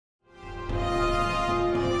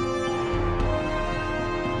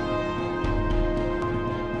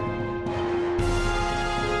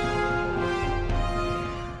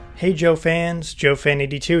Hey Joe fans,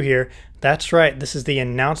 JoeFan82 here. That's right, this is the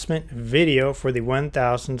announcement video for the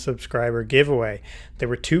 1,000 subscriber giveaway. There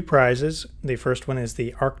were two prizes. The first one is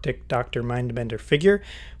the Arctic Dr. Mindbender figure,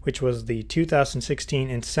 which was the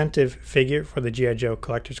 2016 incentive figure for the G.I. Joe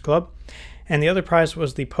Collectors Club. And the other prize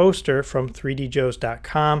was the poster from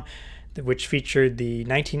 3djoes.com, which featured the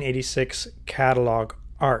 1986 catalog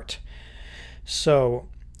art. So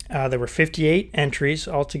there were 58 entries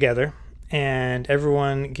altogether, and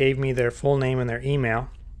everyone gave me their full name and their email.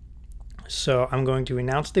 So I'm going to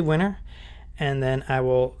announce the winner, and then I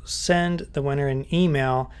will send the winner an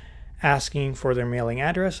email asking for their mailing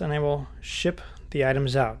address, and I will ship the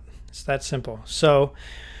items out. It's that simple. So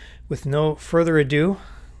with no further ado,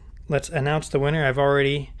 let's announce the winner. I've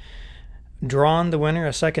already drawn the winner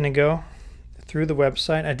a second ago through the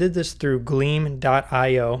website. I did this through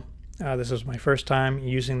gleam.io. This was my first time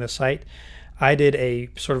using the site. I did a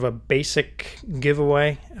sort of a basic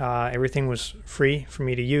giveaway. Everything was free for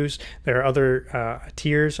me to use. There are other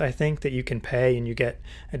tiers, I think, that you can pay and you get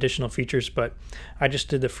additional features, but I just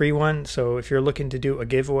did the free one. So if you're looking to do a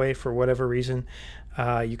giveaway for whatever reason,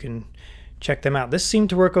 you can check them out. This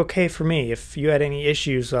seemed to work okay for me. If you had any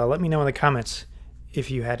issues, let me know in the comments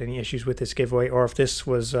if you had any issues with this giveaway, or if this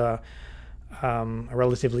was a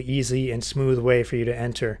relatively easy and smooth way for you to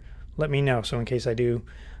enter. Let me know, so in case I do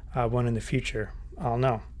one in the future, I'll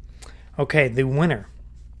know. Okay, the winner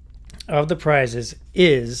of the prizes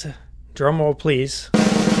is, drumroll please.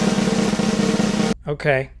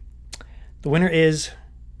 Okay, the winner is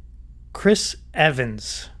Chris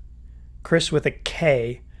Evans. Chris with a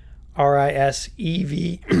K, R-I-S-E-V-E-V-A-N-S.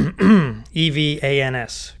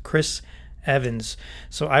 Chris Evans.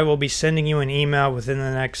 So I will be sending you an email within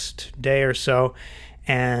the next day or so,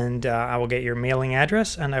 and I will get your mailing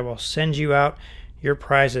address and I will send you out your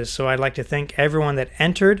prizes. So I'd like to thank everyone that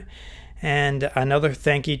entered, and another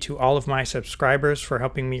thank you to all of my subscribers for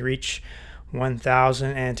helping me reach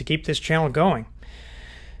 1,000 and to keep this channel going.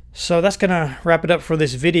 So that's gonna wrap it up for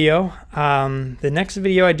this video. The next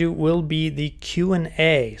video I do will be the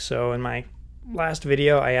Q&A. So in my last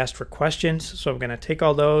video I asked for questions, so I'm gonna take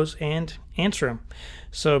all those and answer them.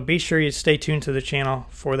 So be sure you stay tuned to the channel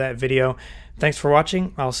for that video. Thanks for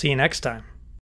watching. I'll see you next time.